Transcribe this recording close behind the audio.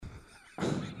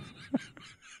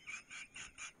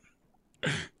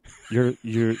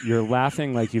You're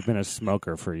laughing like you've been a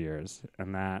smoker for years,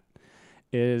 and that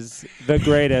is the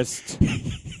greatest.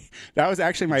 That was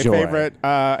actually my joy. favorite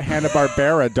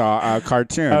Hanna-Barbera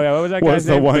cartoon. Oh yeah, what was that guy's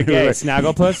name? The one the gay who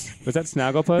Snagglepuss? Was that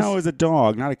Snagglepuss? No, it was a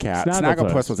dog, not a cat.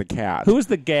 Snagglepuss was a cat. Who was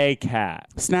the gay cat?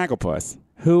 Snagglepuss.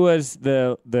 Who was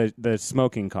the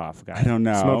smoking cough guy? I don't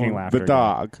know. Smoking laughter. The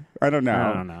dog. Guy. I don't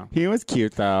know. He was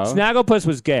cute though. Snagglepuss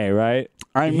was gay, right?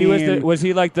 Was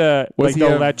he like the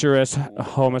lecherous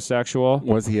homosexual?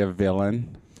 Was he a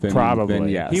villain? Probably. Then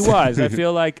yes. He was. I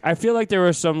feel like there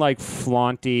was some like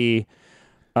flaunty,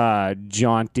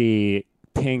 jaunty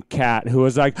pink cat who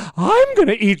was like, "I'm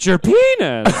gonna eat your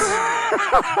penis."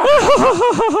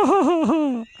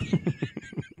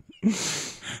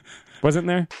 Wasn't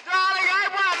there? Darling, I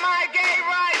want my gay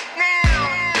rights now.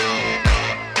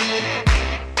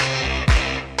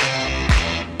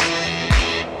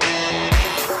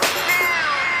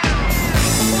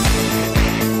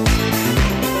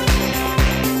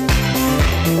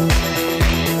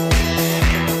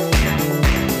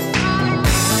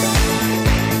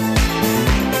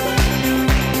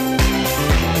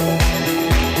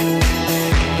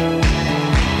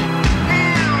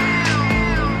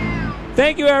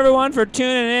 Thank you, everyone, for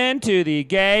tuning in to the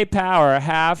Gay Power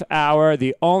Half Hour,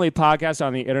 the only podcast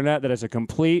on the internet that is a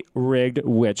complete rigged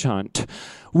witch hunt.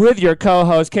 With your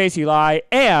co-host, Casey Lai,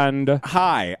 and...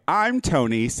 Hi, I'm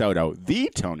Tony Soto,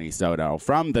 the Tony Soto,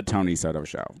 from The Tony Soto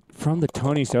Show. From The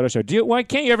Tony Soto Show. Why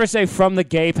can't you ever say from the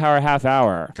Gay Power Half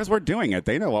Hour? Because we're doing it.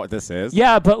 They know what this is.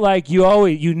 Yeah, but like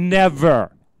you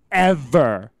never,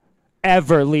 ever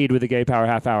lead with the Gay Power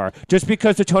Half Hour. Just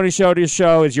because the Tony Soto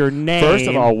Show is your name. First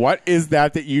of all, what is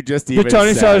that you just even said? The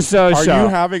Tony Soto Show. Are you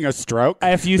having a stroke?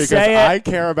 If you because say it, I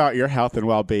care about your health and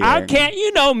well-being. I can't.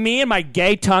 You know me and my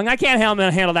gay tongue. I can't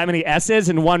handle that many S's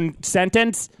in one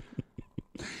sentence.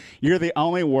 You're the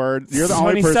only word. You're the Tony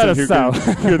only person Soto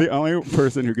who can. You're the only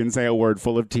person who can say a word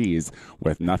full of T's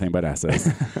with nothing but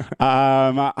S's.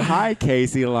 Hi,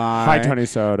 Casey Lai. Hi, Tony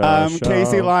Soto.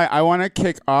 Casey Lai. I want to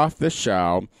kick off the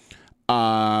show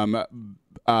by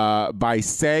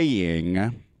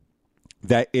saying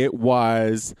that it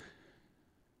was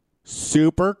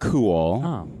super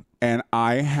cool, and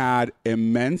I had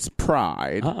immense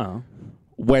pride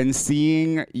when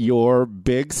seeing your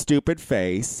big stupid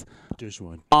face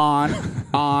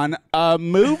on a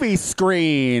movie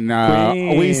screen.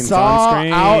 We saw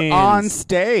out on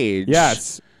stage.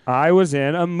 Yes, I was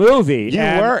in a movie. You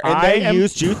were, and they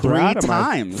used you 3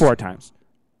 times. 4 times.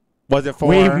 Was it 4?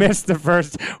 We missed the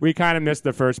first. We kind of missed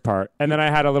the first part, and then I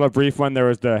had a little brief one. There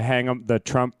was the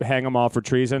Trump hang 'em all for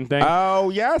treason thing. Oh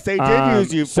yes, they did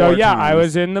use you. 4 So yeah, times. I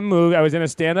was in the movie. I was in a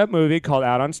stand-up movie called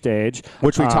Out on Stage,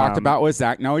 which we talked about with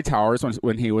Zach Noe Towers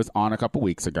when he was on a couple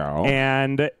weeks ago.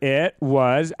 And it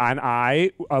was, and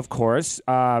I, of course,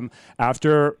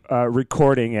 after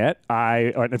recording it,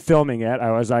 and filming it,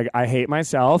 I was like, I hate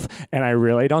myself, and I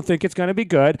really don't think it's going to be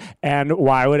good. And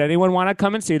why would anyone want to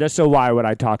come and see this? So why would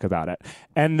I talk about it?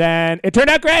 And then it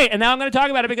turned out great, and now I'm going to talk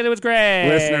about it because it was great.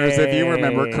 Listeners, if you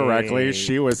remember correctly,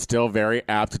 she was still very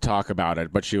apt to talk about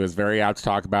it, but she was very apt to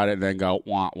talk about it and then go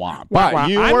wah wah. But wah.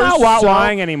 you I'm were not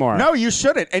wah-wahing anymore. No, you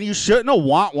shouldn't, and you shouldn't have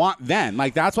wah then.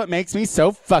 Like that's what makes me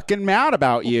so fucking mad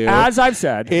about you. As I've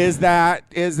said, is that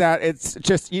it's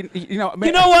just you know.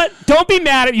 You know what? Don't be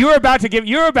mad at you. Were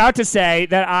about to say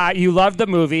that you loved the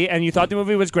movie and you thought the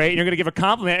movie was great, and you're going to give a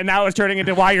compliment, and now it's turning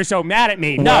into why you're so mad at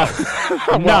me. No,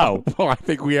 no. Well, I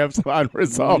think we have some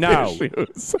unresolved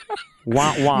issues.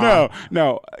 Wah, wah.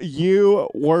 No. You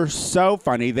were so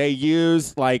funny. They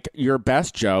used like your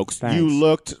best jokes. Thanks. You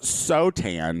looked so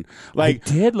tan. Like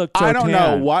I did look so I don't tan.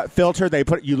 know what filter they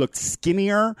put. You looked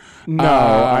skinnier. No,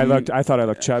 I thought I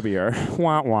looked chubbier.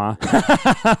 Wah wah.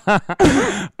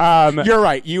 You're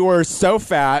right. You were so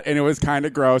fat, and it was kind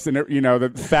of gross. And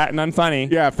the fat and unfunny.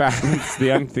 Yeah, fat.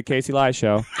 It's the Casey Lai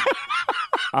Show.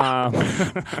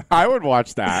 I would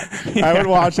watch that. Yeah. I would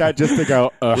watch that just to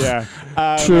go, ugh. Yeah.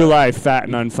 True life, fat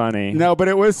and unfunny. No, but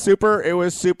it was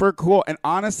super cool. And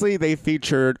honestly, they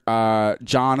featured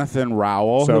Jonathan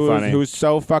Rowell, who's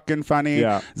so fucking funny.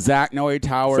 Yeah. Zach Noe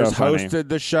Towers hosted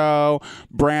the show.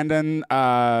 Brandon,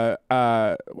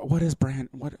 what is Brandon?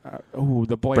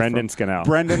 The boy. Brendan Scannell.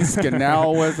 Brendan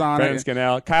Scannell was on Brendan it.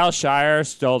 Scannell. Kyle Shire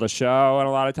stole the show and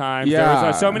a lot of times. Yeah. There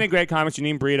was so many great comics.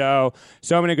 Janine Brito.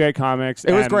 So many great comics.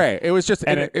 It was great. It was just,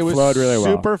 it was flowed really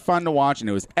well. Super fun to watch, and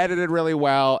it was edited really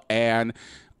well. And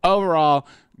overall,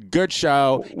 good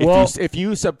show. Well, if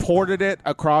you supported it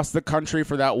across the country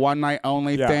for that one night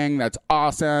only thing, that's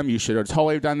awesome. You should have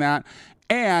totally done that.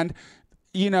 And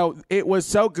it was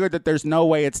so good that there's no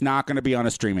way it's not going to be on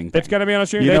a streaming thing. It's going to be on a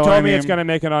streaming. They told me it's going to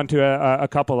make it onto a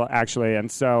couple, actually.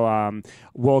 And so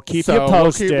we'll keep you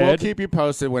posted. We'll keep you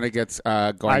posted when it gets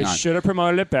going on. I should have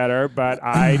promoted it better, but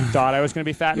I thought I was going to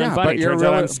be fat and funny. Turns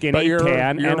out I'm skinny,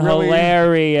 tan, and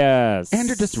hilarious. And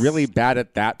you're just really bad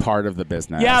at that part of the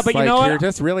business. Yeah, but you know what? You're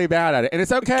just really bad at it. And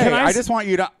it's okay. I just want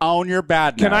you to own your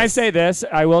badness. Can I say this?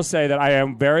 I will say that I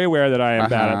am very aware that I am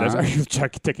bad at this. Are you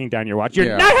ticking down your watch?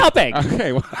 You're not helping.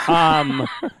 Okay.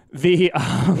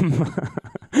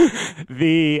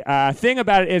 The thing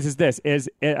about it is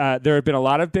there have been a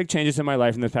lot of big changes in my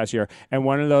life in this past year, and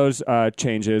one of those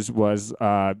changes was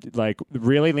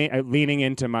really leaning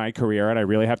into my career, and I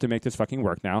really have to make this fucking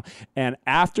work now. And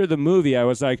after the movie, I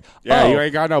was like, you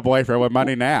ain't got no boyfriend with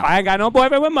money now. I ain't got no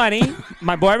boyfriend with money.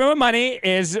 My boyfriend with money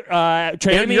is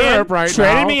trading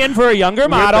me in for a younger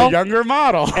model. With a younger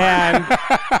model. And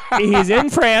he's in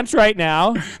France right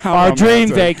now. Our dream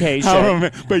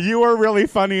vacation. But you were really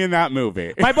funny in that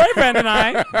movie. My boyfriend and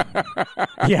I.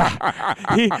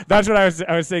 Yeah. That's what I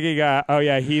was thinking.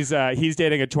 He's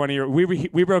dating a 20-year-old.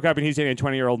 We broke up and he's dating a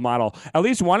 20-year-old model. At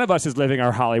least one of us is living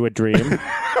our Hollywood dream.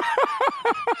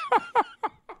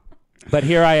 But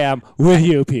here I am with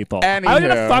you people. I was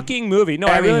in a fucking movie. No,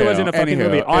 I really was in a fucking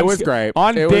movie. It was great.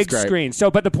 On big screen. So,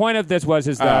 but the point of this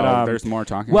is that... there's more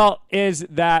talking? Well, is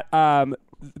that...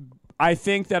 I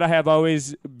think that I have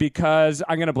always, because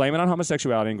I'm going to blame it on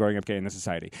homosexuality and growing up gay in this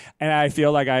society. And I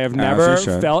feel like I have never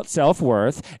felt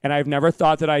self-worth, and I've never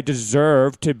thought that I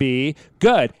deserve to be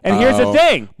good. And here's the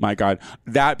thing. My God.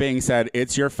 That being said,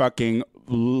 it's your fucking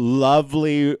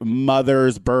lovely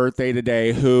mother's birthday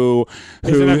today who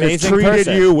has treated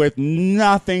you with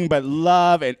nothing but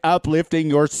love and uplifting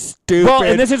your stupid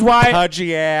and this is why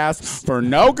pudgy ass for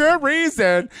no good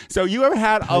reason. So you have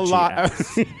had a lot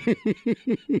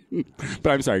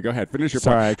but I'm sorry, go ahead, finish your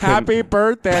point. Happy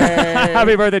birthday.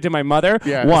 Happy birthday to my mother.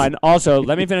 Yes. One, also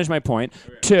let me finish my point.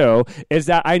 Two is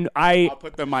that I'll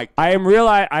put the mic I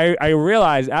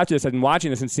realize after this and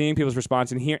watching this and seeing people's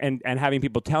response and having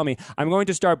people tell me, I'm going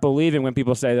to start believing when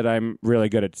people say that I'm really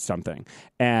good at something.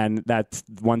 And that's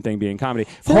one thing being comedy.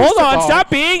 Hold on, stop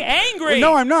being angry.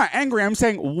 No, I'm not angry. I'm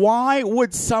saying, why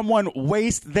would someone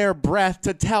waste their breath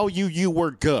to tell you were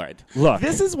good? Look.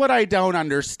 This is what I don't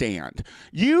understand.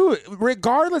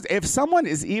 Regardless, if someone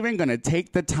is even going to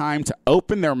take the time to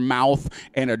open their mouth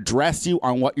and address you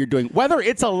on what you're doing, whether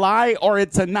it's a lie or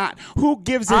it's a not, who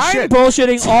gives a shit? I'm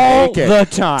bullshitting all the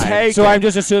time. So I'm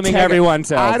just assuming everyone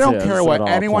else I don't care what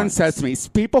anyone says to me.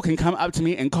 People can come up to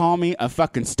me and call me a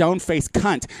fucking stone-faced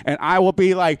cunt, and I will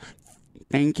be like,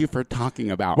 thank you for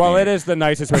talking about me. Well, it is the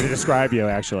nicest way to describe you,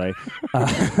 actually.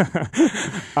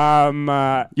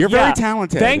 You're very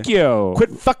talented. Thank you.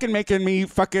 Quit fucking making me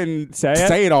fucking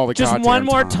say it all the just goddamn one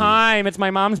more time. time. It's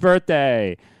my mom's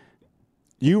birthday.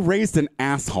 You raised an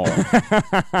asshole.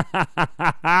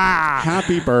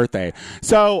 Happy birthday.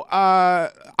 So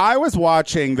I was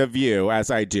watching The View,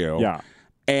 as I do. Yeah.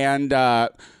 And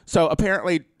so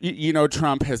apparently,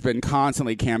 Trump has been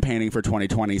constantly campaigning for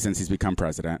 2020 since he's become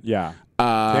president. Yeah.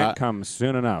 Can't come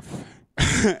soon enough.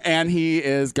 And he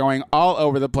is going all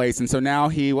over the place. And so now I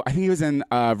think he was in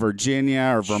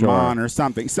Virginia or Vermont or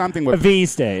something with a V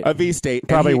state.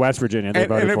 Probably West Virginia. They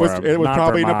voted and it for was him. It was Not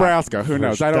probably Vermont. Nebraska. Who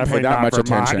knows? I don't pay that much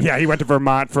attention. Yeah, he went to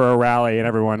Vermont for a rally, and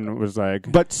everyone was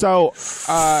like. But so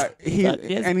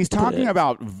he's talking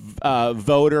about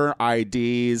voter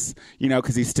IDs,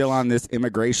 because he's still on this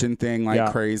immigration thing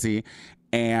like crazy,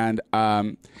 and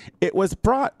it was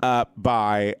brought up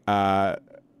by.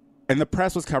 And the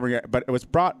press was covering it, but it was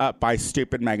brought up by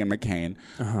stupid Meghan McCain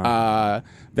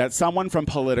that someone from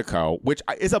Politico, which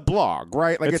is a blog,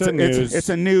 right? Like it's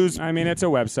a news. I mean, it's a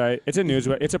website. It's a news.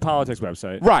 It's a politics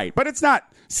website, right? But it's not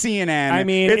CNN. I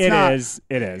mean, it is.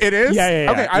 It is. It is. Yeah.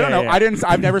 Okay, I don't know. Yeah.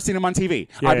 I've never seen him on TV.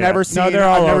 I've never seen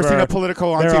a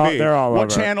Politico on TV. They're all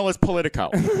what over. channel is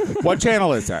Politico? What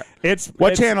channel is it?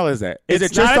 What channel is it? Is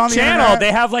it's it just not on the channel? internet?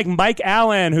 They have like Mike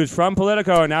Allen, who's from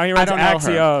Politico, and now he runs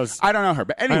Axios. I don't know her,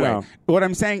 but anyway, what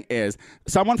I'm saying is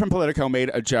someone from Politico made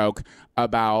a joke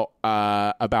about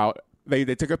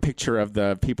they took a picture of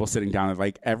the people sitting down, and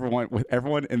like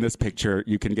everyone in this picture,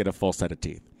 you can get a full set of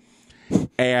teeth,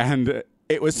 and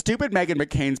it was stupid Meghan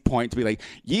McCain's point to be like,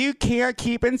 you can't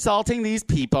keep insulting these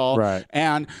people, right?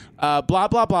 And blah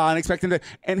blah blah, and expect them to.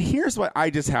 And here's what I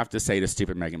just have to say to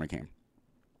stupid Meghan McCain,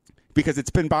 because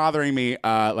it's been bothering me,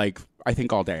 I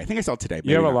think all day. I think I saw it today.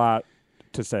 You have a lot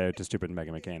to say to stupid Meghan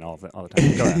McCain all the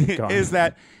time. Go ahead. Go on. Is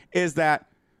that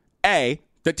A,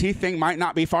 the teeth thing might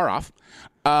not be far off.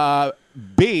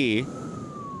 B,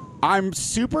 I'm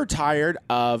super tired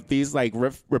of these like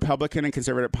Republican and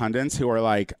conservative pundits who are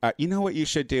like, you know what you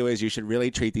should do is you should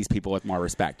really treat these people with more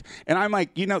respect. And I'm like,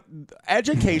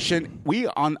 education, we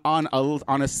on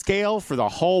a scale for the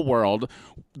whole world,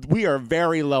 we are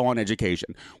very low on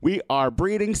education. We are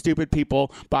breeding stupid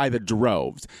people by the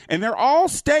droves, and they're all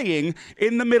staying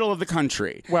in the middle of the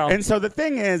country. Well, and so the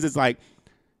thing is like,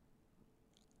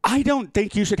 I don't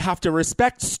think you should have to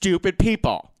respect stupid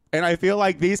people. And I feel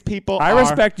like these people I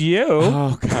respect you.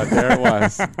 Oh, God, there it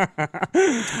was.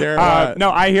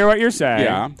 No, I hear what you're saying.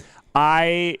 Yeah.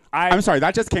 I'm sorry,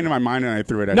 that just came to my mind and I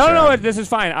threw it at you. No, this is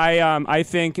fine. I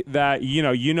think that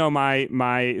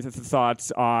my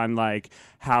thoughts on like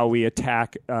how we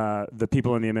attack the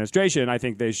people in the administration. I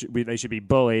think they should be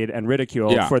bullied and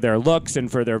ridiculed for their looks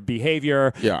and for their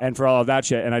behavior and for all of that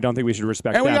shit. And I don't think we should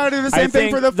respect and them. And we got to do the same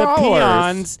thing for the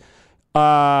followers. Peons,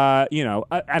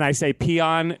 and I say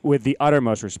peon with the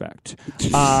uttermost respect.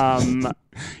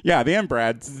 Yeah, the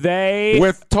inbreds. They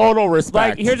with total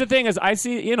respect. Like, here's the thing: is I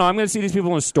see, I'm going to see these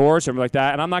people in a store or something like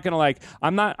that, and I'm not going to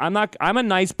I'm a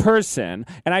nice person,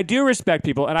 and I do respect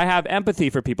people, and I have empathy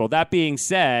for people. That being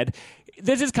said,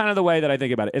 this is kind of the way that I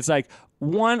think about it. It's like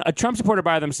a Trump supporter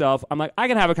by themselves. I'm like, I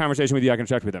can have a conversation with you. I can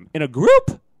interact with them. In a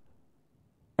group,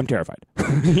 I'm terrified.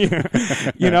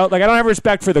 Like I don't have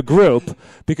respect for the group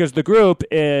because the group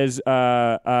is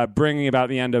bringing about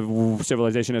the end of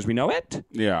civilization as we know it.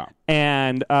 Yeah.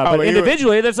 And but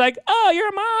individually, that's like, oh, you're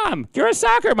a mom, you're a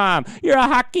soccer mom, you're a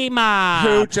hockey mom,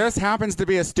 who just happens to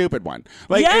be a stupid one.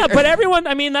 Like, but everyone.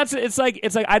 I mean, it's like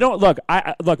I don't look.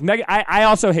 Megan, I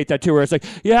also hate that too. Where it's like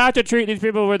you have to treat these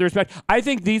people with respect. I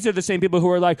think these are the same people who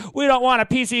are like, we don't want a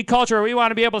PC culture. We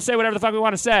want to be able to say whatever the fuck we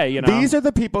want to say. These are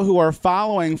the people who are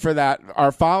following for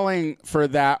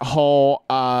that whole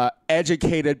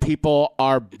educated people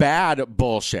are bad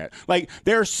bullshit. Like,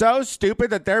 they're so stupid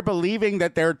that they're believing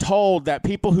that they're told that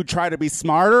people who try to be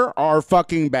smarter are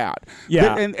fucking bad.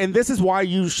 Yeah. And this is why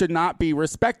you should not be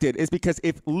respected, is because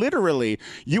if literally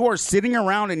you are sitting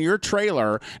around in your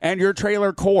trailer and your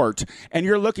trailer court and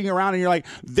you're looking around and you're like,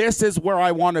 this is where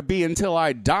I want to be until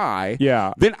I die,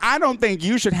 then I don't think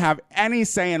you should have any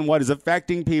say in what is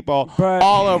affecting people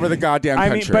all over the goddamn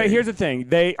country. But here's the thing.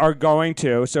 They are going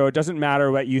to, so it doesn't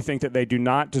matter what you think that they do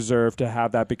not deserve to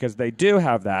have that, because they do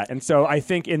have that. And so I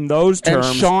think in those terms...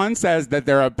 And Sean says that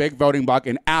they're a big voting bloc,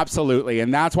 and absolutely.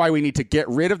 And that's why we need to get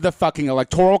rid of the fucking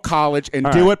electoral college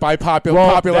and do it by popular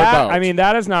vote. I mean,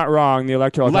 that is not wrong, the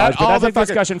electoral college, but that's a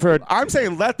discussion for... I'm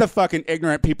saying let the fucking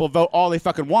ignorant people vote all they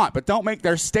fucking want, but don't make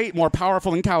their state more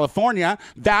powerful in California.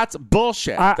 That's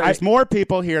bullshit. There's more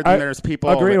people here than there's people...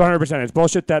 Agree 100%. It's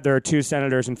bullshit that there are 2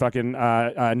 senators in fucking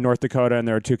North Dakota and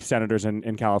there are 2 senators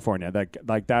in California.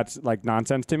 That's like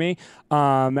nonsense to me.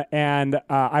 And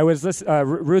I was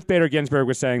Ruth Bader Ginsburg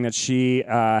was saying that she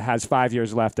has 5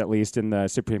 years left at least in the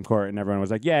Supreme Court, and everyone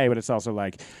was like, yay, but it's also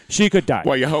like she could die.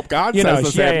 Well, you hope God says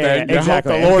the same thing. Yeah,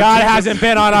 exactly. You hope the Lord God hasn't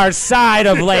been on our side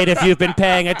of late if you've been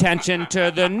paying attention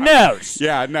to the news.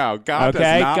 Yeah, no, God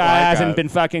does not God hasn't been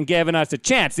fucking giving us a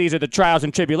chance. These are the trials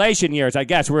and tribulation years. I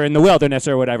guess we're in the wilderness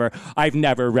or whatever. I've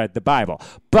never read the Bible.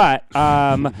 But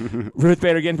Ruth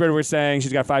Bader Ginsburg was saying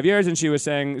she's got 5 years, and she was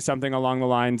saying something along the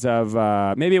lines of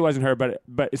maybe it wasn't her, but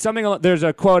something. There's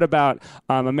a quote about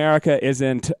America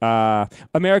isn't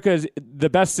America's the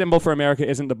best symbol for America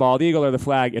isn't the bald eagle or the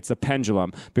flag, it's the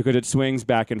pendulum, because it swings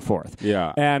back and forth.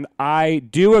 Yeah, and I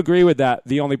do agree with that.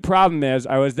 The only problem is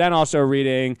I was then also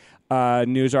reading a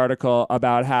news article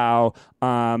about how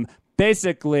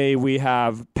basically we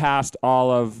have passed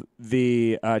all of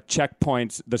the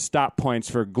checkpoints, the stop points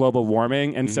for global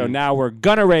warming, and so now we're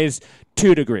gonna raise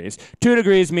 2 degrees. 2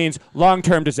 degrees means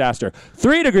long-term disaster.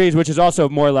 3 degrees, which is also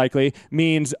more likely,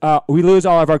 means we lose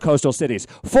all of our coastal cities.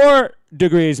 4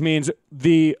 degrees means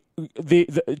the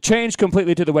change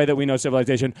completely to the way that we know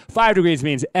civilization. 5 degrees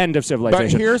means end of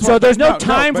civilization. So there's no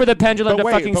time for the pendulum to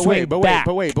fucking swing back.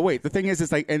 But wait. The thing is,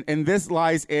 it's like, and this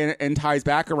lies in and ties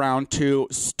back around to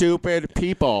stupid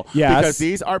people. Yes. Because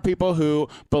these are people who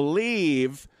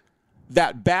believe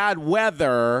that bad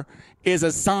weather is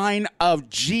a sign of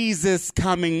Jesus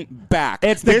coming back.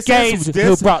 It's the gays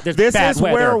who brought this bad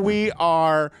weather. Where we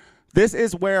are. This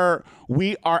is where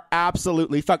we are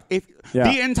absolutely fucked.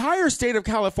 The entire state of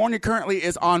California currently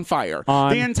is on fire.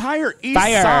 The entire east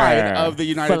side of the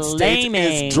United States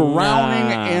is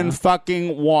drowning in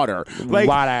fucking water. Like,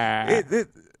 water.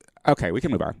 Okay, we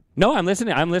can move on. No, I'm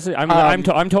listening. I'm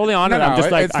totally on it. No, I'm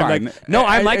just like, it's fine.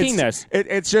 I'm liking this.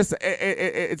 It's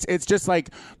just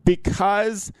like,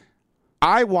 because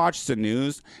I watch the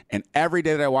news, and every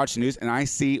day that I watch the news and I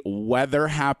see weather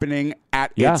happening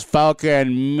at its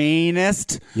fucking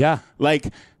meanest. Yeah.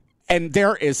 Like, And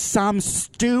there is some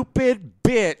stupid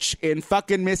bitch in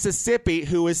fucking Mississippi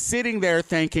who is sitting there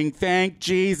thinking, thank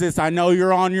Jesus, I know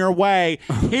you're on your way.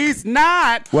 He's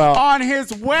not on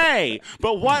his way.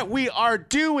 But what we are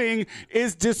doing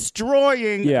is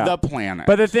destroying the planet.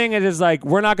 But the thing is like,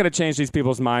 we're not going to change these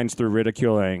people's minds through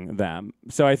ridiculing them.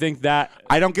 So I think that...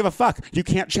 I don't give a fuck. You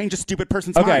can't change a stupid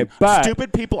person's mind. But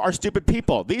stupid people are stupid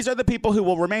people. These are the people who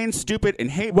will remain stupid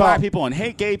and hate black people and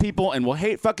hate gay people and will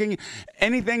hate fucking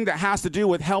anything that has to do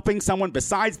with helping someone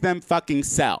besides them fucking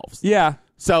selves. Yeah.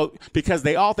 So, because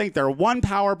they all think they're one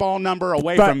Powerball number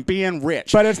away from being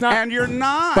rich. But it's not. And you're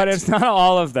not. But it's not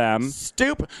all of them.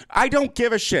 Stupid. I don't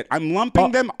give a shit. I'm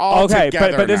lumping them all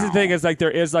together but this is the thing is like there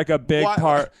is like a big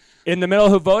part in the middle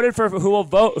who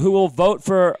will vote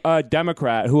for a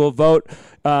Democrat, who will vote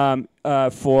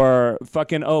for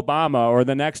fucking Obama or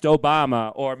the next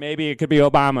Obama, or maybe it could be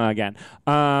Obama again.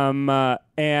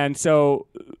 And so...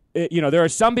 there are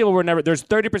some people there's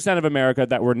 30% of America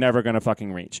that we're never going to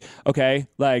fucking reach. Okay?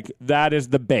 Like, that is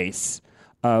the base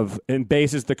and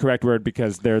base is the correct word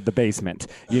because they're the basement,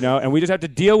 and we just have to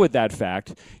deal with that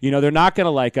fact. They're not going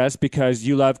to like us because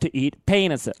you love to eat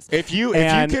penises. If you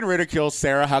can ridicule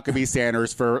Sarah Huckabee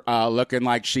Sanders for looking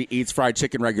like she eats fried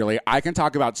chicken regularly, I can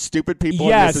talk about stupid people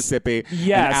in Mississippi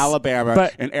and Alabama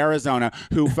and Arizona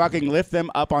who fucking lift them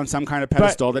up on some kind of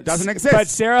pedestal that doesn't exist. But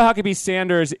Sarah Huckabee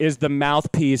Sanders is the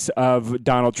mouthpiece of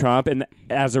Donald Trump, and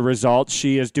as a result,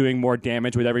 she is doing more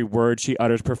damage with every word she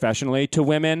utters professionally to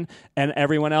women and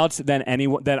everyone else than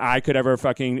I could ever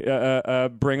fucking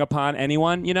bring upon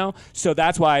anyone, So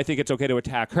that's why I think it's okay to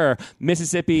attack her.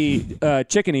 Mississippi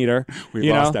chicken eater.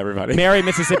 We lost everybody. Mary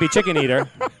Mississippi chicken eater.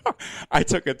 I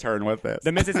took a turn with this.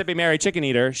 The Mississippi Mary chicken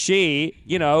eater. She,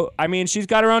 she's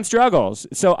got her own struggles.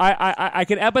 So I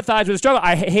can empathize with the struggle.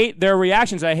 I hate their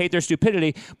reactions. I hate their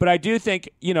stupidity. But I do think,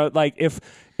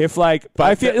 if I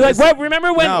feel like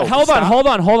remember when hold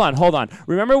on.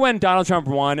 Remember when Donald Trump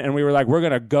won and we were like, we're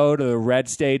gonna go to the red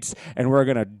states and we're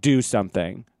gonna do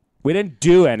something. We didn't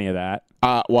do any of that.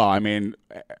 I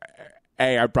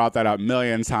brought that up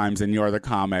million times, and you're the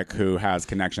comic who has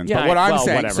connections. Yeah, but what I'm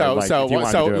saying,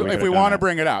 whatever. If we want to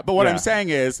bring it up, but what I'm saying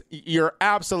is, you're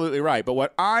absolutely right. But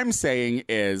what I'm saying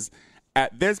is,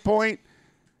 at this point,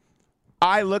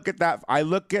 I look at that. I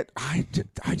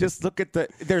just look at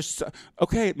there's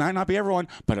okay. It might not be everyone,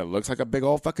 but it looks like a big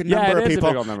old fucking number of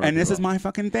people. And this is my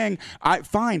fucking thing.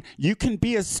 Fine. You can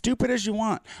be as stupid as you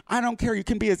want. I don't care. You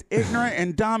can be as ignorant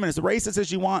and dumb and as racist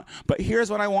as you want. But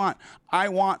here's what I want. I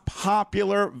want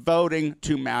popular voting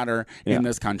to matter in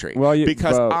this country.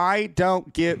 Because I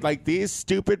don't get these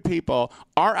stupid people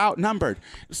are outnumbered.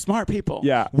 Smart people.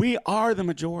 Yeah. We are the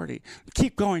majority.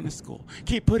 Keep going to school.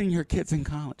 Keep putting your kids in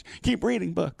college. Keep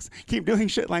reading books. Keep doing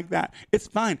shit like that. It's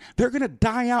fine. They're going to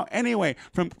die out anyway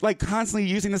from constantly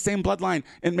using the same bloodline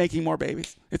and making more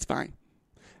babies. It's fine.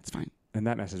 It's fine. And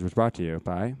that message was brought to you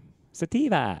by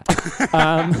Sativa.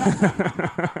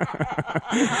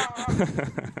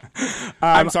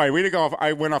 I'm sorry. We didn't go off.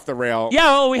 I went off the rail. Yeah,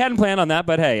 well, we hadn't planned on that,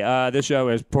 but hey, this show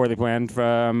is poorly planned for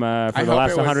the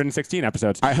last 116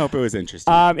 episodes. I hope it was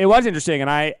interesting. It was interesting, and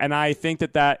I think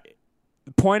that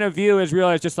point of view is real.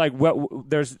 It's just like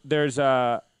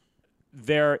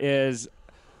there is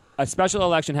a special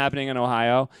election happening in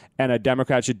Ohio, and a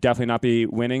Democrat should definitely not be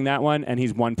winning that one, and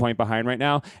he's 1 point behind right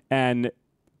now, and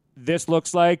this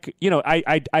looks like,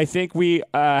 I think we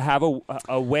have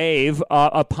a wave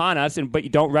upon us, but you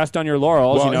don't rest on your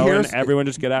laurels, and everyone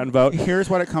just get out and vote. Here's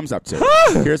what it comes up to.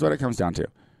 Here's what it comes down to.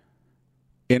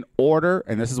 In order,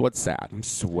 and this is what's sad. I'm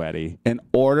sweaty. In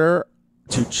order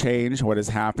to change what is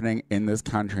happening in this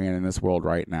country and in this world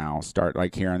right now, start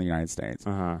here in the United States,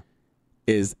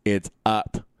 it's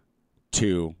up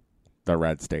to the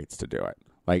red states to do it.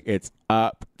 It's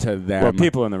up to them. Well,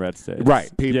 people in the red states. Right.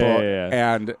 People.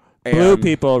 Yeah. And blue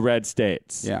people, red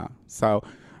states. Yeah. So,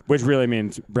 which really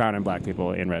means brown and black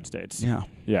people in red states. Yeah.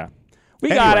 Yeah. We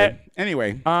got it.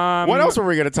 Anyway, what else were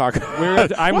we going to talk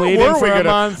about? I'm leaving for a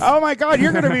month. Oh my God,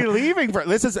 you're going to be leaving for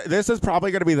this is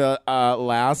probably going to be the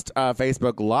last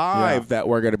Facebook Live that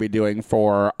we're going to be doing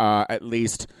for at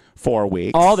least 4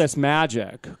 weeks. All this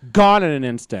magic gone in an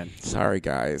instant. Sorry,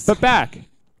 guys, but back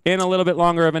in a little bit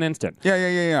longer of an instant. Yeah.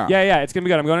 It's going to be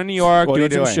good. I'm going to New York,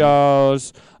 doing some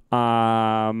shows.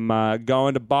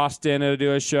 Going to Boston to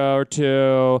do a show or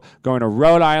two. Going to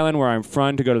Rhode Island, where I'm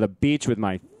from, to go to the beach with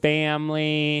my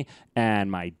family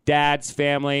and my dad's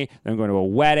family. Then I'm going to a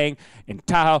wedding in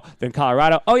Tahoe, then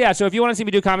Colorado. Oh, yeah, so if you want to see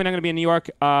me do comedy, I'm going to be in New York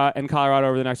and Colorado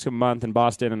over the next month, and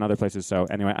Boston and other places. So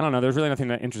anyway, I don't know. There's really nothing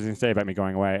that interesting to say about me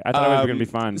going away. I thought it was going to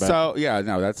be fun. But. So, yeah,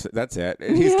 no, that's it.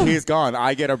 He's gone.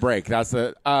 I get a break. That's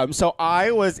the. So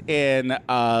I was in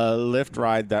a Lyft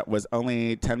ride that was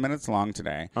only 10 minutes long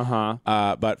today,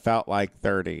 but felt like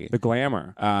 30. The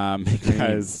glamour.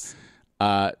 Because...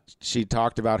 she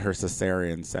talked about her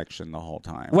cesarean section the whole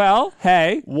time. Well,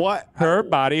 hey. What? Her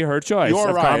body, her choice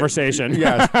of conversation.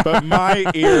 Yes, but my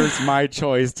ears, my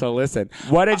choice to listen.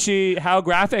 How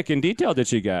graphic and detailed did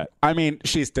she get? I mean,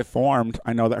 she's deformed.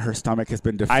 I know that her stomach has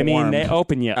been deformed. I mean, they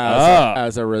open you up.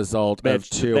 As a result of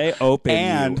two. They open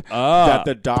and you up. That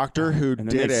the doctor who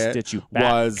did it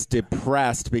was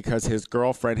depressed because his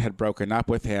girlfriend had broken up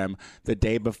with him the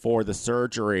day before the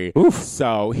surgery. Oof.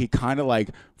 So he kind of like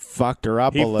fucked her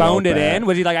up a little bit. He phoned it in?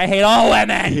 Was he like, I hate all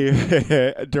women?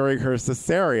 During her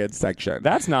cesarean section.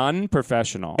 That's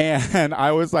non-professional. And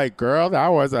I was like, girl, that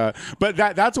was a... But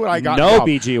that's what I got involved.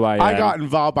 BGYN. I got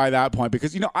involved by that point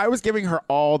because, I was giving her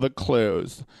all the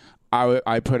clues.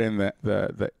 I put in the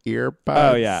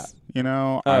earbuds.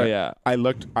 Oh, yeah.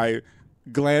 I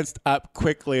glanced up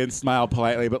quickly and smiled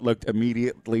politely, but looked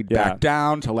immediately back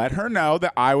down to let her know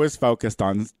that I was focused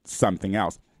on something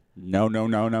else. No.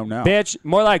 Bitch,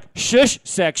 more like shush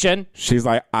section. She's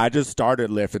like, I just started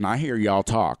Lyft and I hear y'all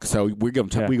talk, so we're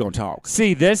gonna talk.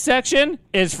 See, this section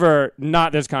is for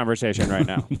not this conversation right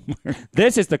now.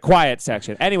 This is the quiet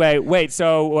section. Anyway, wait.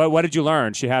 So, what did you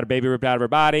learn? She had a baby ripped out of her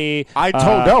body. I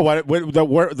told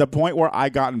the point where I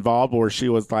got involved, where she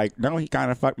was like, "No, he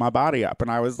kind of fucked my body up,"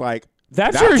 and I was like.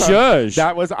 That's your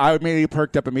zhuzh. I immediately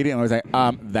perked up immediately and was like,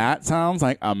 that sounds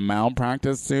like a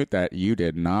malpractice suit that you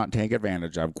did not take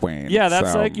advantage of, Queen. Yeah,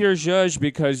 that's like your zhuzh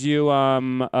because you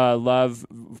love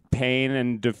pain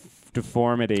and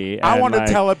deformity. I want to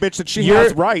tell a bitch that she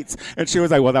has rights. And she was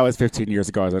like, well, that was 15 years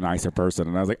ago. I was a nicer person.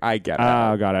 And I was like, I get it.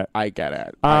 Oh, got it. I get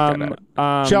it.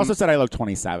 She also said I look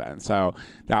 27, so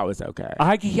that was okay.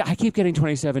 I keep getting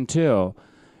 27, too.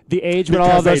 The age when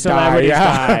all those celebrities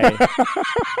die.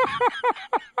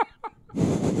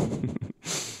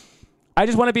 I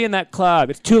just want to be in that club.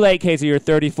 It's too late, Casey. You're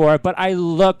 34, but I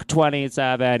look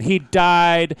 27. He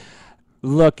died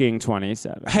looking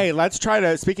 27. Hey,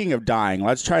 speaking of dying,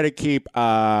 let's try to keep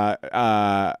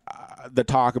the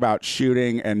talk about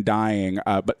shooting and dying,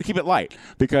 but keep it light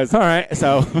because. All right.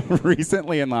 So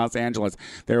recently in Los Angeles,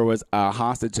 there was a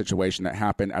hostage situation that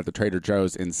happened at the Trader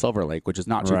Joe's in Silver Lake, which is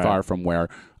not too far from where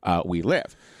we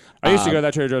live. I used to go to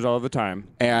that Trader Joe's all the time.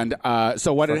 And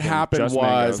so what had happened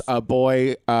was a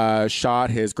boy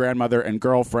shot his grandmother and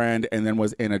girlfriend and then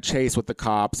was in a chase with the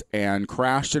cops and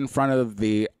crashed in front of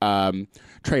the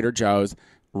Trader Joe's,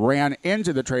 ran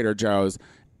into the Trader Joe's,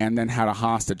 and then had a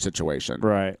hostage situation.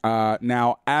 Right.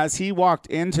 Now, as he ran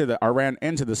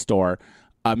into the store,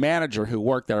 a manager who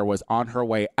worked there was on her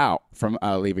way out from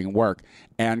leaving work,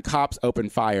 and cops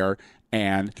opened fire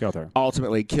and killed her.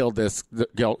 Ultimately killed this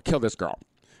girl.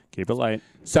 Keep it light.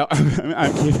 So,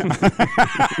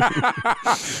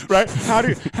 right? How do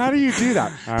you do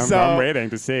that? I'm waiting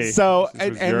to see. So,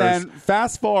 and then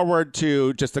fast forward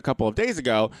to just a couple of days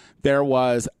ago, there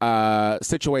was a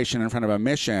situation in front of a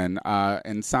Mission in I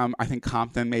think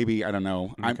Compton, maybe, I don't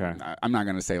know. Okay. I'm not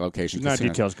going to say locations. Not a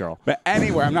details girl. But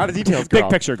anyway, I'm not a details girl.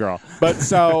 Big picture girl. But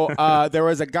so there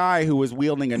was a guy who was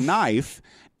wielding a knife.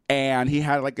 And he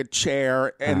had like a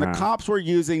chair, and the cops were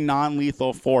using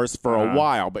non-lethal force for a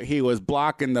while, but he was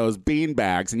blocking those bean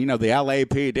bags. And, the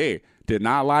LAPD did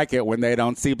not like it when they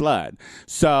don't see blood.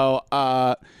 So,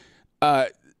 so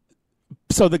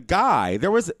the guy, there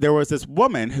was this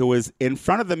woman who was in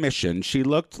front of the Mission. She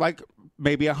looked like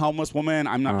maybe a homeless woman.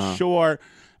 I'm not sure.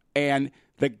 And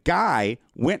the guy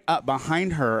went up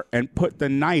behind her and put the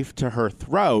knife to her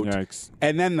throat. Yikes.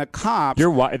 And then the cops...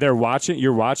 They're watching...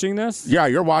 You're watching this? Yeah,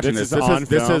 you're watching this.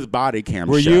 This is body cam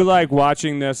Were shit. You like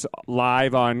watching this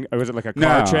live on... Was it like a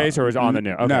car chase or was it on the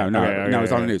news? Okay. No, it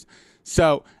was on the news.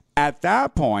 So at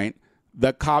that point,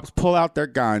 the cops pull out their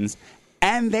guns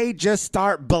and they just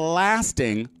start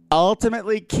blasting,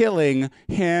 ultimately killing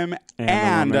him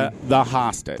and the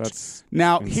hostage. That's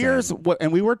now, insane. Here's what...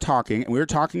 And we were talking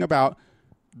about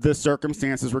the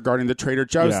circumstances regarding the Trader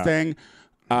Joe's thing.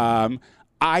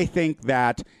 I think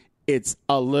that it's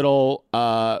a little...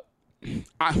 I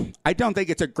don't think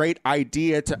it's a great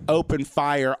idea to open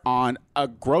fire on a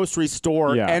grocery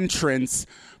store entrance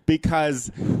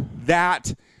because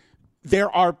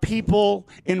there are people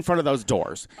in front of those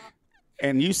doors.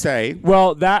 and you say,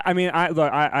 well, that I mean,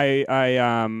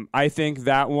 I think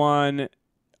that one.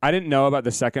 I didn't know about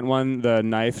the second one, the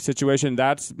knife situation.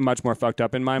 That's much more fucked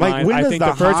up in my mind. I think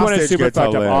the first one is super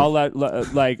fucked up. All like,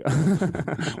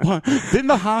 didn't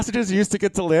the hostages used to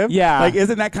get to live? Yeah, like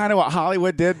isn't that kind of what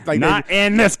Hollywood did? Like not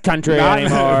in this country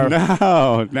anymore.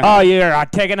 No. Oh, you're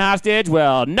taken hostage?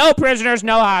 Well, no prisoners,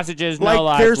 no hostages, no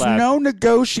lives there's left. no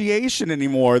negotiation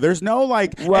anymore. There's no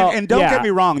and don't get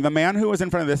me wrong. The man who was in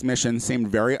front of this mission seemed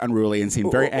very unruly and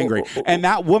seemed very angry. And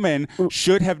that woman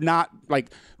should have not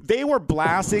they were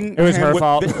blasting. It was her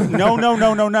fault.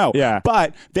 No. Yeah,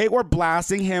 but they were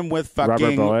blasting him with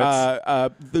fucking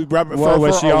rubber bullets. For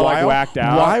was she a all while. whacked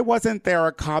out? Why wasn't there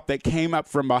a cop that came up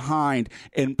from behind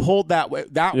and pulled that way?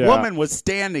 That woman was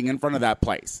standing in front of that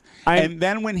place, and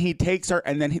then when he takes her,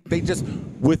 and then they just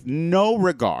with no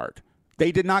regard.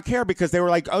 They did not care because they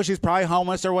were like, oh, she's probably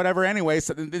homeless or whatever anyway.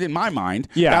 So in my mind,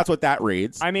 that's what that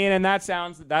reads. I mean, and that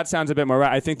sounds a bit more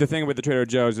right. I think the thing with the Trader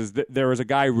Joe's is that there was a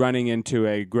guy running into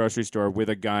a grocery store with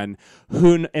a gun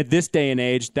who, at this day and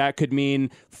age, that could mean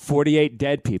 48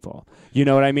 dead people. You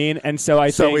know what I mean? And so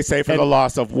So we say for the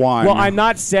loss of one. Well, I'm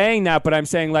not saying that, but I'm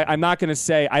saying I'm not going to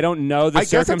say I don't know the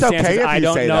circumstances. Guess it's okay if I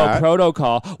don't say know that.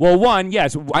 Protocol. Well, one,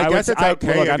 yes. I guess it's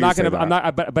okay. Look, if I'm not going to. I'm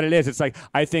not. But it is. It's like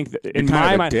I think that in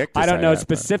my mind, I don't know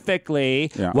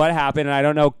specifically what happened, and I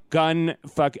don't know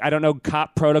I don't know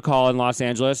cop protocol in Los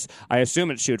Angeles. I assume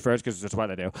it's shoot first because that's what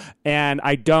they do, and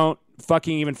I don't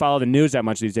fucking even follow the news that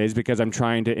much these days because I'm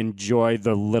trying to enjoy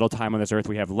the little time on this earth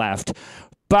we have left.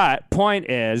 But point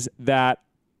is that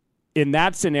in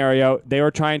that scenario, they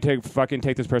were trying to fucking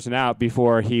take this person out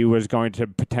before he was going to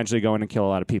potentially go in and kill a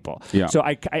lot of people. Yeah. So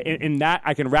I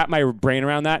can wrap my brain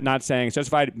around that, not saying it's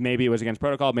justified. Maybe it was against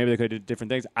protocol. Maybe they could have did different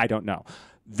things. I don't know.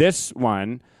 This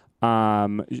one,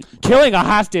 killing a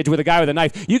hostage with a guy with a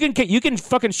knife, you can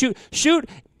fucking shoot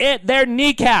at their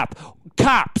kneecap.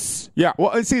 Cops. Yeah.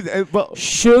 Well, see,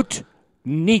 shoot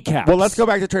kneecaps. Well, let's go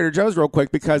back to Trader Joe's real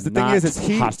quick because the thing is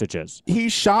hostages. He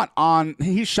shot on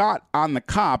the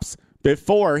cops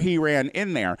before he ran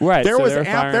in there. Right. There was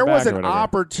an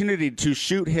opportunity to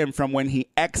shoot him from when he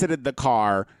exited the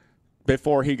car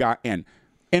before he got in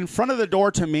front of the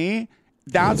door. To me,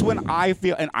 that's when I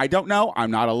feel, and I don't know,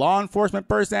 I'm not a law enforcement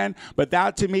person, but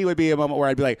that to me would be a moment where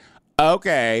I'd be like,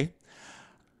 okay,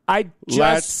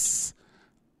 let's.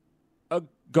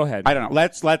 Go ahead. I don't know.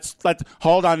 Let's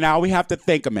hold on. Now we have to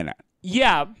think a minute.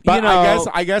 Yeah, but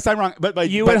I guess I'm wrong.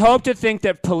 But you would hope to think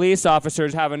that police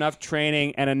officers have enough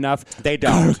training and enough they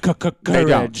don't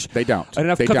courage. They don't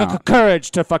enough courage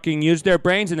to fucking use their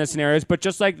brains in the scenarios. But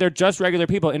just like they're just regular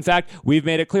people. In fact, we've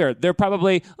made it clear they're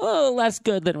probably less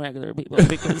good than regular people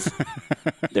because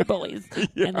they're bullies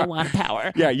and they want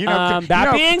power. Yeah,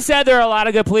 being said, there are a lot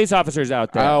of good police officers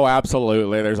out there. Oh,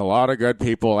 absolutely. There's a lot of good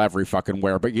people every fucking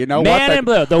where. But you know what? Man in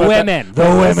blue. The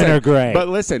women are great. But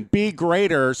listen, be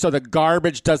greater so the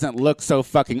garbage doesn't look so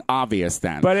fucking obvious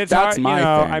then. But it's that's hard, my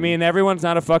thing. I mean, everyone's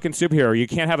not a fucking superhero. You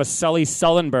can't have a Sully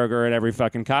Sullenberger at every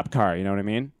fucking cop car. You know what I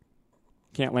mean?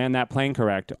 Can't land that plane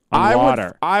correct on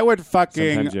water. I would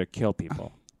fucking... Sometimes you kill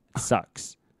people.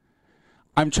 Sucks.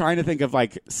 I'm trying to think of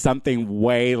like something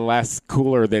way less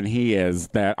cooler than he is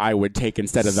that I would take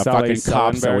instead of the Sully fucking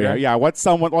cops that we have. Yeah, what's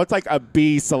like a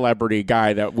B celebrity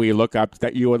guy that we look up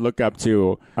that you would look up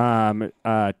to? Tom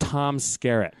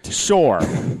Skerritt. Sure.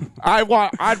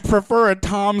 I'd prefer a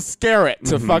Tom Skerritt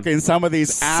to fucking some of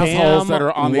these assholes that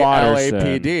are on the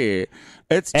LAPD.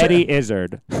 It's Eddie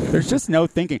Izzard. There's just no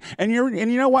thinking, and you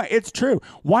know what? It's true.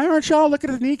 Why aren't y'all looking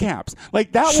at the kneecaps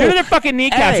like that? Shoot their fucking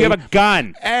kneecaps. You have a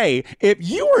gun. If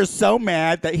you were so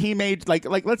mad that he made like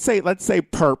let's say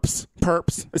perps.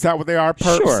 Is that what they are?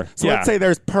 Perps. Sure. So let's say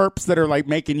there's perps that are like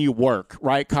making you work,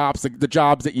 right? Cops, the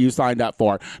jobs that you signed up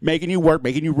for, making you work,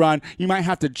 making you run. You might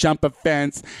have to jump a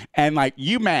fence, and like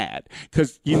you mad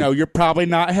because you're probably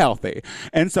not healthy,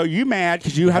 and so you mad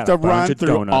because you have to run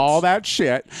through all that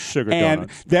shit. Sugar and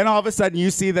then all of a sudden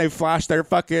you see they flash their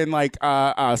fucking like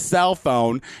cell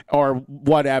phone or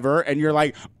whatever, and you're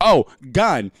like, oh,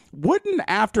 gun. Wouldn't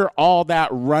after all that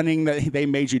running that they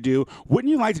made you do,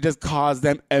 wouldn't you like to just cause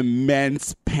them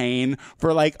immense pain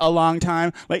for like a long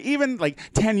time? Like even like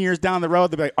 10 years down the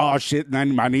road, they'll be like, oh shit,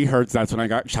 my knee hurts. That's when I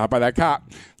got shot by that cop.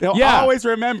 They'll always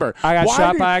remember. I got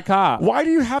shot by a cop. Why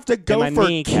do you have to go for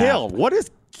kill? What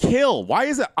is kill? Why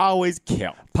is it always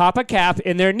kill? Pop a cap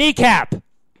in their kneecap.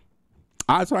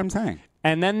 That's what I'm saying.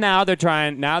 And then now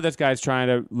this guy's trying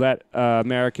to let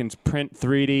Americans print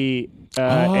 3D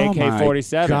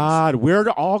AK-47s. God, we're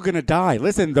all going to die.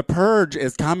 Listen, the purge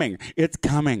is coming. It's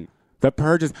coming. The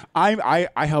Purge is.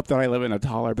 I hope that I live in a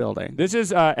taller building. This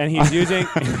is, and he's using.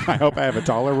 I hope I have a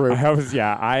taller roof.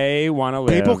 I want to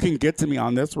live. People can get to me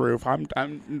on this roof.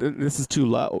 This is too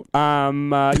low.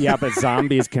 Yeah, but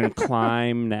zombies can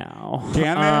climb now.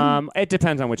 Can they? It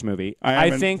depends on which movie.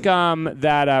 I think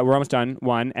that we're almost done.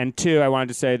 One and two. I wanted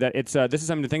to say that it's this is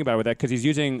something to think about with that because he's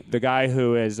using the guy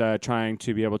who is trying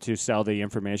to be able to sell the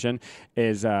information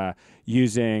is.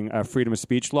 Using freedom of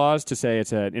speech laws to say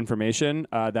it's an information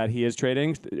that he is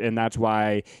trading, and that's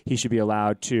why he should be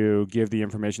allowed to give the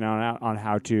information out on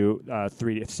how to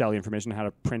 3D sell the information, how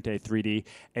to print a 3D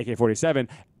AK-47,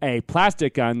 a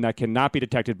plastic gun that cannot be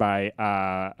detected by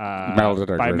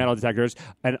metal detectors,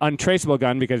 an untraceable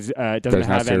gun because it doesn't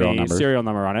have any serial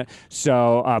number on it.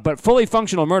 So, but fully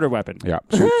functional murder weapon. Yeah,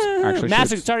 shoots. Actually,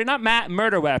 shoots. Sorry, not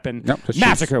murder weapon. Nope,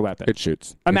 massacre weapon. It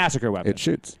shoots. Massacre weapon. It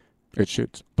shoots. It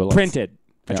shoots. Bullets. Printed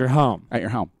at your home. At your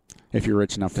home. If you're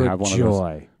rich enough to have one of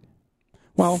those.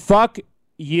 Well, fuck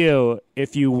you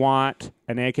if you want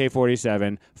an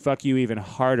AK-47. Fuck you even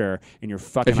harder in your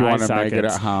fucking eye sockets. If you want to make it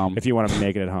at home. If you want to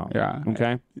make it at home. Yeah.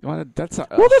 Okay? Well,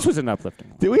 this was an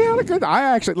uplifting. We had a good... I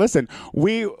actually... Listen,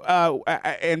 we...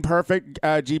 in perfect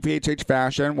GPHH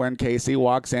fashion, when Casey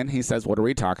walks in, he says, what are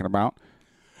we talking about?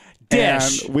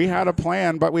 Dish. And we had a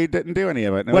plan, but we didn't do any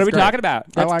of it. What are we talking about?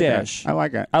 That's Dish. I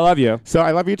like it. I love you. So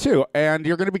I love you too. And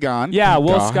you're going to be gone. Yeah,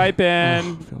 we'll Skype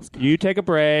in. You take a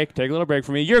break. Take a little break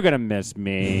from me. You're going to miss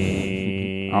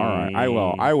me. All right. I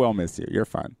will. I will miss you. You're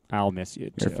fun. I'll miss you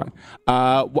too. You're fun.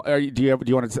 Do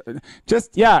you want to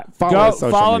just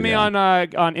follow me on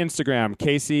Instagram,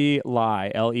 Casey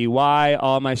Ley, Ley.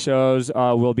 All my shows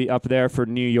will be up there for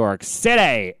New York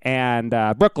City and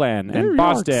Brooklyn and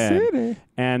Boston. City.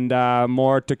 And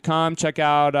more to come. Check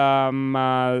out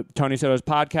Tony Soto's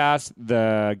podcast,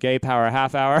 The Gay Power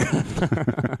Half Hour.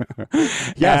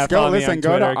 Yes, go listen.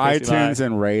 Go to iTunes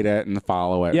and rate it and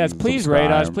follow it. Yes, please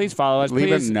rate us. Please follow us.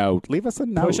 Leave a note. Leave us a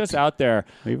note. Push us out there.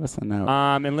 Leave us a note.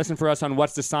 And listen for us on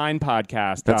What's the Sign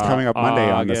podcast. That's coming up Monday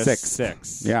on the August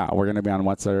 6th. Yeah, we're going to be on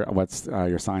What's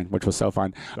Your Sign, which was so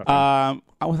fun.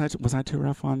 Was I too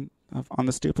rough on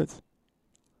the stupids?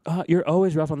 You're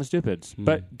always rough on the stupids,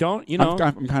 but don't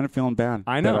I'm kind of feeling bad.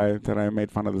 I know that I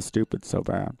made fun of the stupids so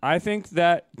bad. I think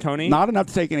that Tony, not enough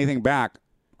to take anything back.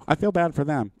 I feel bad for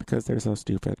them because they're so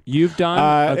stupid. You've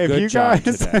done a good job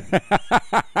today.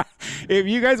 If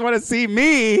you guys want to see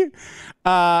me,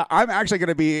 I'm actually going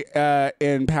to be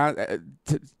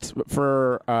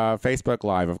for Facebook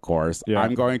Live, of course. Yeah.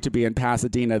 I'm going to be in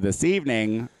Pasadena this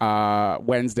evening,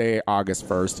 Wednesday, August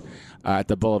 1st, at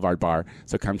the Boulevard Bar.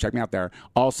 So come check me out there.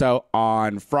 Also,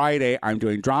 on Friday, I'm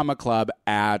doing Drama Club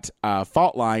at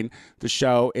Fault Line. The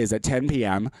show is at 10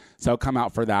 p.m., so come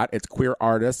out for that. It's queer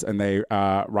artists, and they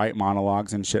write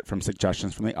monologues and shit from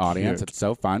suggestions from the audience. Cute. It's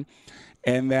so fun.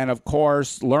 And then, of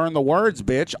course, Learn the Words,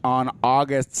 bitch, on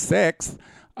August 6th.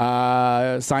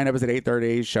 Sign up is at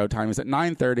 8:30. Showtime is at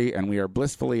 9:30, and we are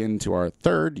blissfully into our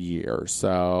third year.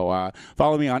 So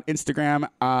follow me on Instagram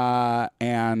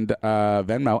and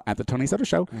Venmo at The Tony Soto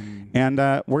Show. And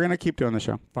we're going to keep doing the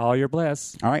show. Follow your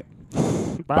bliss. All right.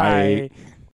 Bye.